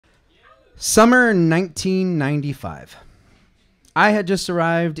Summer 1995. I had just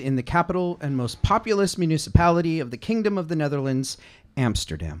arrived in the capital and most populous municipality of the Kingdom of the Netherlands,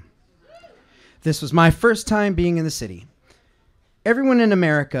 Amsterdam. This was my first time being in the city. Everyone in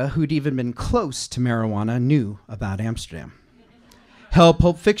America who'd even been close to marijuana knew about Amsterdam. Hell,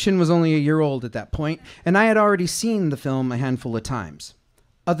 Pulp Fiction was only a year old at that point, and I had already seen the film a handful of times.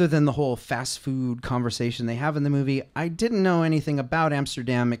 Other than the whole fast food conversation they have in the movie, I didn't know anything about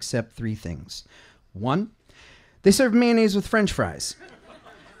Amsterdam except three things. 1, they serve mayonnaise with French fries.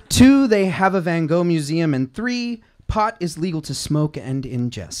 2, they have a Van Gogh museum. And 3, pot is legal to smoke and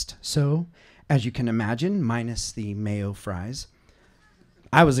ingest. So, as you can imagine, minus the mayo fries,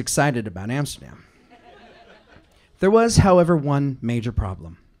 I was excited about Amsterdam. There was, however, one major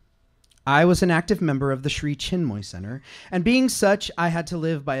problem. I was an active member of the Sri Chinmoy Center, and being such, I had to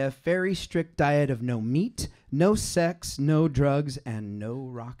live by a very strict diet of no meat, no sex, no drugs, and no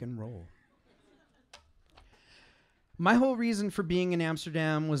rock and roll. My whole reason for being in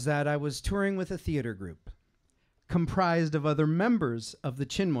Amsterdam was that I was touring with a theater group, comprised of other members of the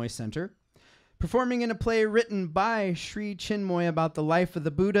Chinmoy Center, performing in a play written by Sri Chinmoy about the life of the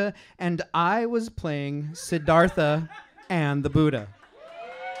Buddha, and I was playing Siddhartha and the Buddha.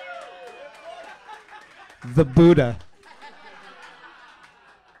 The Buddha.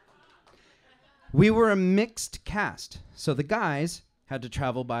 We were a mixed cast, so the guys had to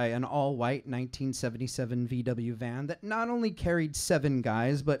travel by an all-white 1977 VW van that not only carried 7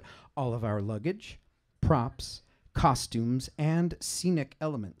 guys, but all of our luggage, props, costumes, and scenic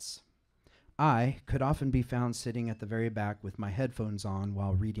elements. I could often be found sitting at the very back with my headphones on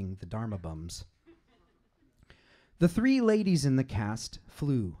while reading the Dharma Bums. The 3 ladies in the cast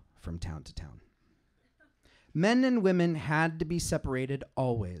flew from town to town. Men and women had to be separated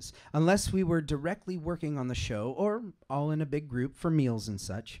always, unless we were directly working on the show or all in a big group for meals and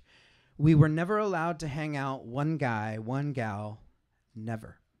such. We were never allowed to hang out one guy, one gal,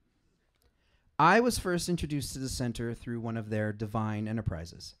 never. I was first introduced to the center through one of their divine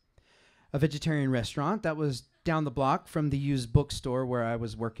enterprises, a vegetarian restaurant that was down the block from the used bookstore where I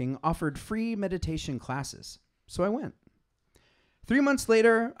was working, offered free meditation classes, so I went. 3 months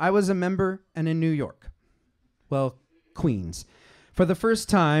later, I was a member and in New York. Well, Queens, for the first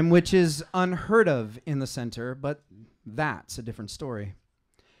time, which is unheard of in the center, but that's a different story.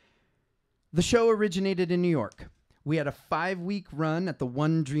 The show originated in New York. We had a 5-week run at the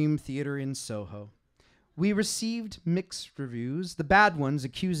One Dream Theater in Soho. We received mixed reviews, the bad ones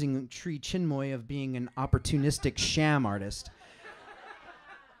accusing Sri Chinmoy of being an opportunistic sham artist.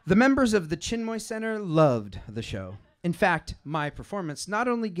 The members of the Chinmoy Center loved the show. In fact, my performance not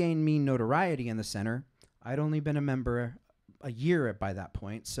only gained me notoriety in the center, I'd only been a member a year by that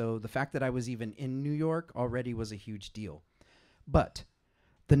point, so the fact that I was even in New York already was a huge deal. But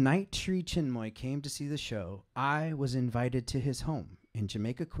the night Sri Chinmoy came to see the show, I was invited to his home in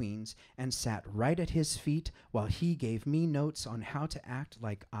Jamaica, Queens, and sat right at his feet while he gave me notes on how to act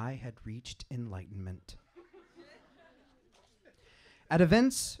like I had reached enlightenment. At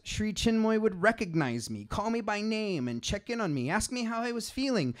events, Sri Chinmoy would recognize me, call me by name, and check in on me, ask me how I was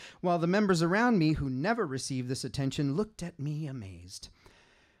feeling, while the members around me, who never received this attention, looked at me amazed.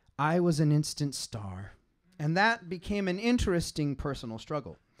 I was an instant star, and that became an interesting personal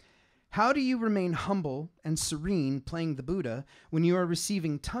struggle. How do you remain humble and serene playing the Buddha when you are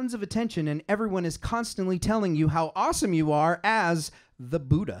receiving tons of attention and everyone is constantly telling you how awesome you are as the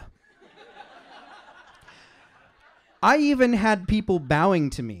Buddha? I even had people bowing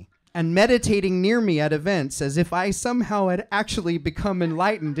to me and meditating near me at events as if I somehow had actually become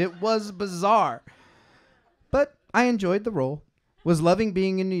enlightened. It was bizarre. But I enjoyed the role, was loving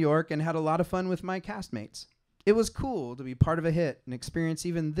being in New York, and had a lot of fun with my castmates. It was cool to be part of a hit and experience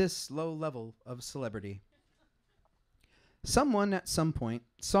even this low level of celebrity. Someone at some point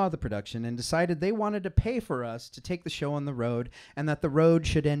saw the production and decided they wanted to pay for us to take the show on the road and that the road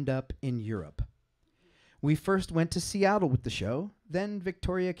should end up in Europe. We first went to Seattle with the show, then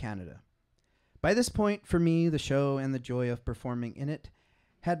Victoria, Canada. By this point, for me, the show and the joy of performing in it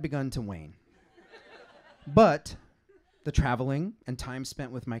had begun to wane. But the traveling and time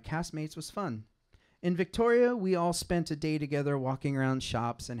spent with my castmates was fun. In Victoria, we all spent a day together walking around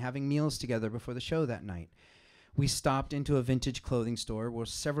shops and having meals together before the show that night. We stopped into a vintage clothing store where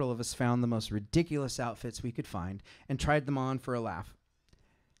several of us found the most ridiculous outfits we could find and tried them on for a laugh.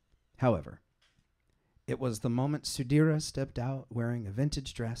 However, it was the moment Sudhira stepped out wearing a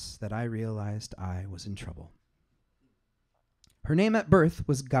vintage dress that I realized I was in trouble. Her name at birth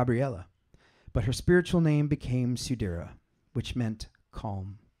was Gabriella, but her spiritual name became Sudhira, which meant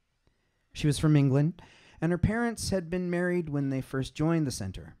calm. She was from England, and her parents had been married when they first joined the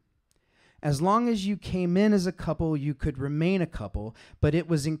center. As long as you came in as a couple, you could remain a couple, but it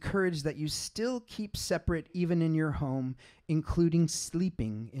was encouraged that you still keep separate even in your home, including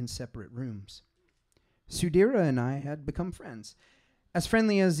sleeping in separate rooms. Sudhira and I had become friends, as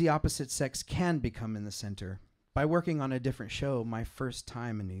friendly as the opposite sex can become in the center, by working on a different show my first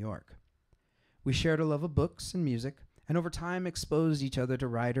time in New York. We shared a love of books and music, and over time exposed each other to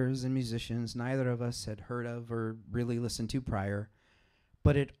writers and musicians neither of us had heard of or really listened to prior,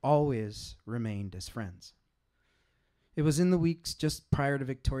 but it always remained as friends. It was in the weeks just prior to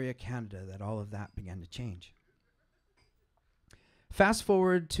Victoria, Canada, that all of that began to change. Fast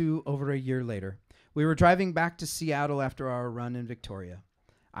forward to over a year later. We were driving back to Seattle after our run in Victoria.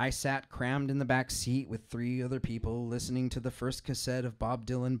 I sat crammed in the back seat with 3 other people, listening to the first cassette of Bob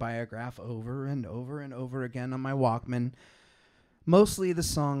Dylan Biograph over and over and over again on my Walkman, mostly the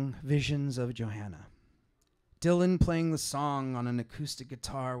song Visions of Johanna. Dylan playing the song on an acoustic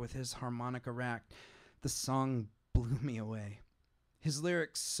guitar with his harmonica racked. The song blew me away. His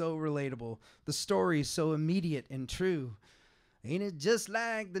lyrics so relatable, the story so immediate and true. Ain't it just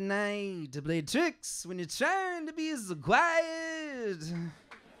like the night to play tricks when you're trying to be so quiet?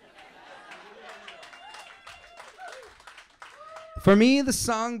 For me, the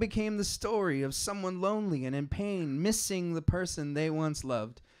song became the story of someone lonely and in pain, missing the person they once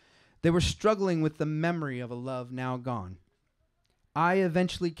loved. They were struggling with the memory of a love now gone. I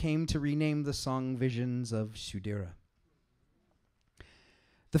eventually came to rename the song Visions of Sudhira.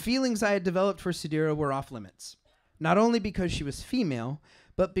 The feelings I had developed for Sudhira were off limits. Not only because she was female,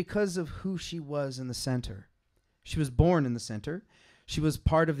 but because of who she was in the center. She was born in the center. She was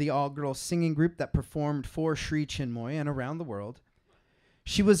part of the all-girl singing group that performed for Sri Chinmoy and around the world.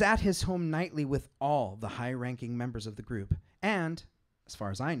 She was at his home nightly with all the high-ranking members of the group. And, as far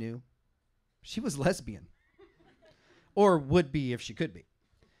as I knew, she was lesbian. Or would be if she could be.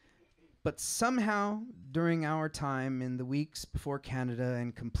 But somehow, during our time in the weeks before Canada,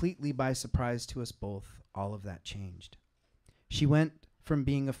 and completely by surprise to us both, all of that changed. She went from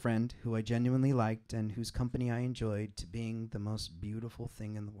being a friend who I genuinely liked and whose company I enjoyed to being the most beautiful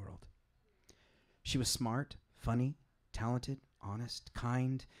thing in the world. She was smart, funny, talented, honest,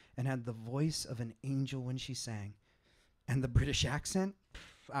 kind, and had the voice of an angel when she sang. And the British accent?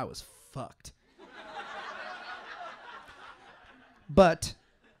 I was fucked. But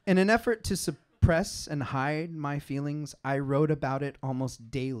in an effort to suppress and hide my feelings, I wrote about it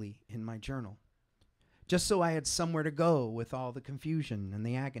almost daily in my journal, just so I had somewhere to go with all the confusion and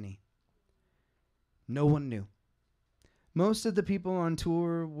the agony. No one knew. Most of the people on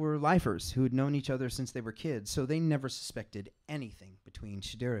tour were lifers who had known each other since they were kids, so they never suspected anything between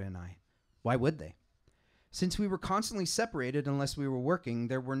Sudhira and I. Why would they? Since we were constantly separated unless we were working,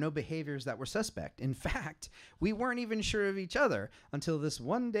 there were no behaviors that were suspect. In fact, we weren't even sure of each other until this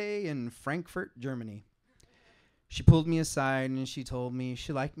one day in Frankfurt, Germany. She pulled me aside and she told me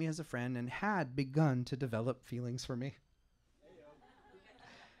she liked me as a friend and had begun to develop feelings for me.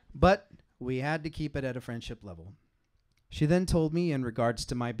 But we had to keep it at a friendship level. She then told me, in regards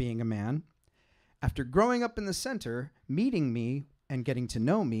to my being a man, after growing up in the center, meeting me and getting to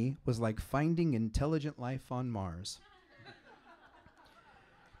know me was like finding intelligent life on Mars.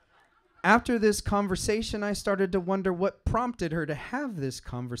 After this conversation, I started to wonder what prompted her to have this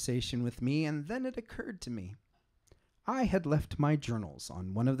conversation with me, and then it occurred to me. I had left my journals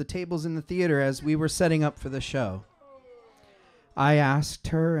on one of the tables in the theater as we were setting up for the show. I asked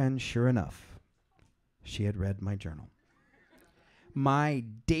her, and sure enough, she had read my journal. My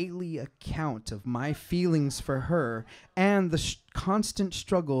daily account of my feelings for her and the constant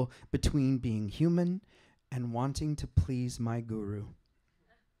struggle between being human and wanting to please my guru.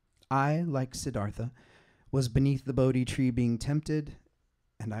 I, like Siddhartha, was beneath the Bodhi tree being tempted,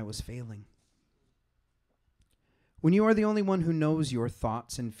 and I was failing. When you are the only one who knows your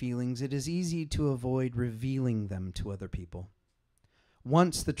thoughts and feelings, it is easy to avoid revealing them to other people.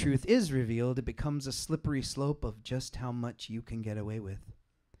 Once the truth is revealed, it becomes a slippery slope of just how much you can get away with.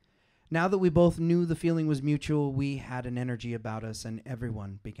 Now that we both knew the feeling was mutual, we had an energy about us and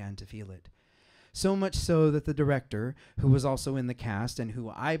everyone began to feel it. So much so that the director, who was also in the cast and who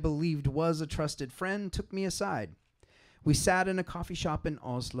I believed was a trusted friend, took me aside. We sat in a coffee shop in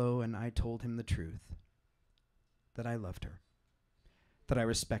Oslo and I told him the truth. That I loved her. That I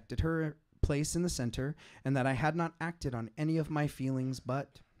respected her place in the center, and that I had not acted on any of my feelings,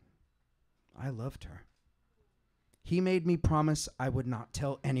 but I loved her. He made me promise I would not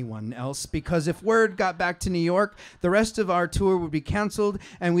tell anyone else, because if word got back to New York, the rest of our tour would be canceled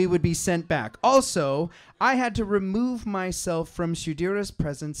and we would be sent back. Also, I had to remove myself from Sudhira's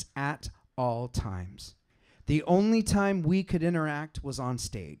presence at all times. The only time we could interact was on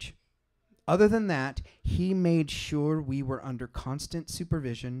stage. Other than that, he made sure we were under constant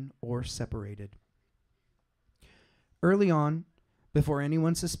supervision or separated. Early on, before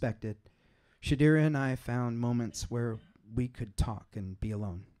anyone suspected, Shadira and I found moments where we could talk and be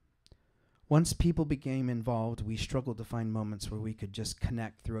alone. Once people became involved, we struggled to find moments where we could just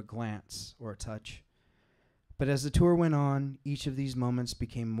connect through a glance or a touch. But as the tour went on, each of these moments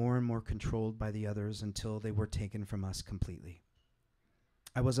became more and more controlled by the others until they were taken from us completely.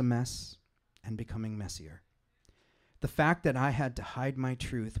 I was a mess and becoming messier. The fact that I had to hide my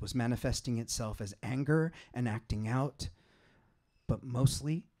truth was manifesting itself as anger and acting out, but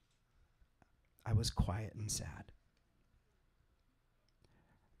mostly, I was quiet and sad.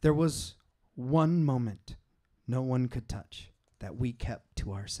 There was one moment no one could touch that we kept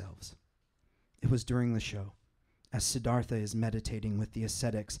to ourselves. It was during the show, as Siddhartha is meditating with the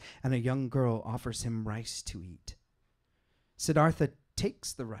ascetics and a young girl offers him rice to eat. Siddhartha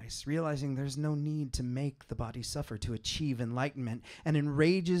takes the rice, realizing there's no need to make the body suffer to achieve enlightenment, and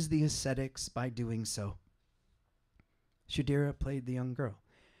enrages the ascetics by doing so. Shadira played the young girl,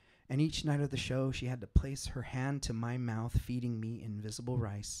 and each night of the show she had to place her hand to my mouth, feeding me invisible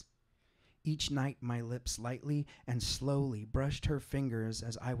rice. Each night my lips lightly and slowly brushed her fingers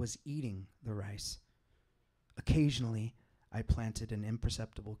as I was eating the rice. Occasionally, I planted an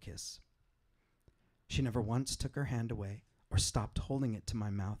imperceptible kiss. She never once took her hand away or stopped holding it to my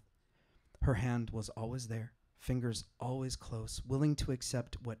mouth. Her hand was always there, fingers always close, willing to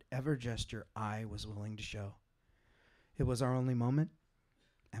accept whatever gesture I was willing to show. It was our only moment,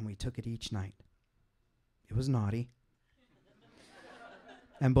 and we took it each night. It was naughty,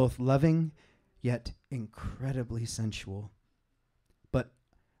 and both loving, yet incredibly sensual. But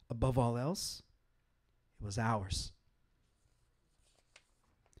above all else, it was ours.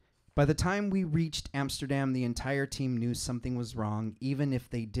 By the time we reached Amsterdam, the entire team knew something was wrong, even if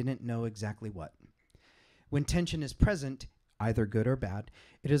they didn't know exactly what. When tension is present, either good or bad,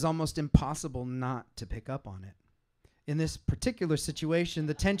 it is almost impossible not to pick up on it. In this particular situation,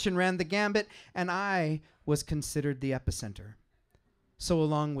 the tension ran the gambit, and I was considered the epicenter. So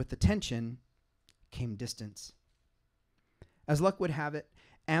along with the tension came distance. As luck would have it,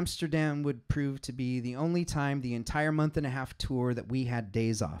 Amsterdam would prove to be the only time the entire month-and-a-half tour that we had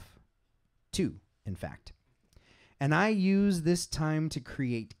days off. 2, in fact. And I used this time to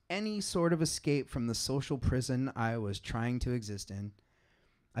create any sort of escape from the social prison I was trying to exist in.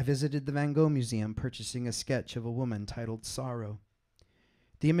 I visited the Van Gogh Museum, purchasing a sketch of a woman titled Sorrow.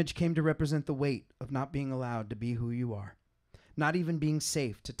 The image came to represent the weight of not being allowed to be who you are, not even being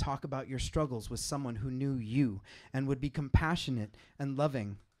safe to talk about your struggles with someone who knew you and would be compassionate and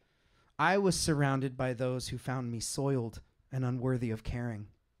loving. I was surrounded by those who found me soiled and unworthy of caring.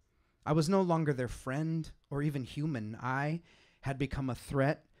 I was no longer their friend or even human. I had become a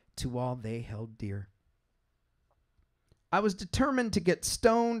threat to all they held dear. I was determined to get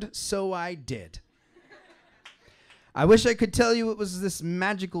stoned, so I did. I wish I could tell you it was this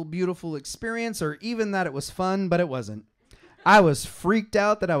magical, beautiful experience, or even that it was fun, but it wasn't. I was freaked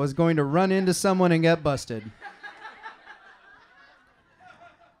out that I was going to run into someone and get busted.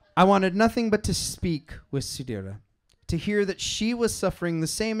 I wanted nothing but to speak with Sudhira, to hear that she was suffering the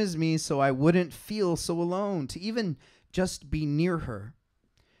same as me so I wouldn't feel so alone, to even just be near her.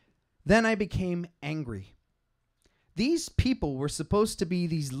 Then I became angry. These people were supposed to be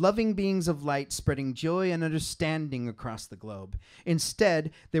these loving beings of light, spreading joy and understanding across the globe.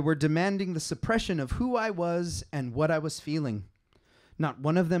 Instead, they were demanding the suppression of who I was and what I was feeling. Not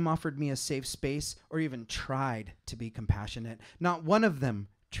one of them offered me a safe space or even tried to be compassionate. Not one of them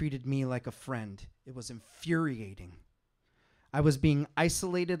treated me like a friend. It was infuriating. I was being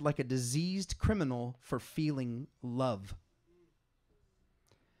isolated like a diseased criminal for feeling love.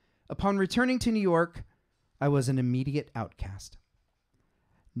 Upon returning to New York, I was an immediate outcast.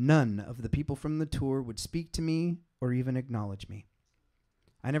 None of the people from the tour would speak to me or even acknowledge me.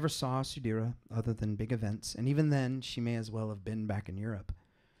 I never saw Sudhira other than big events, and even then, she may as well have been back in Europe.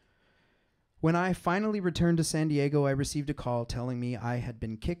 When I finally returned to San Diego, I received a call telling me I had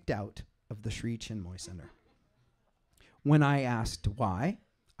been kicked out of the Sri Chinmoy Center. When I asked why,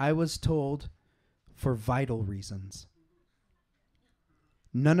 I was told for vital reasons.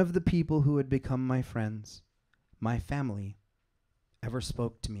 None of the people who had become my friends, my family, ever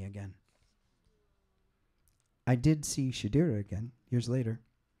spoke to me again. I did see Shadira again years later.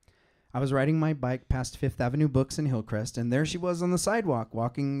 I was riding my bike past Fifth Avenue Books in Hillcrest, and there she was on the sidewalk,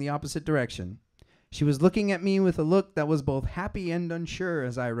 walking the opposite direction. She was looking at me with a look that was both happy and unsure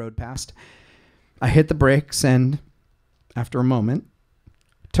as I rode past. I hit the brakes and, after a moment,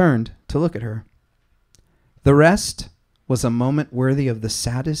 turned to look at her. The rest was a moment worthy of the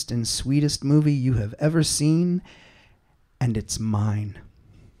saddest and sweetest movie you have ever seen, and it's mine.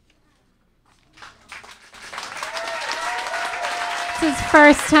 It's his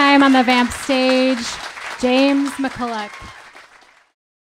first time on the VAMP stage, James McCullock.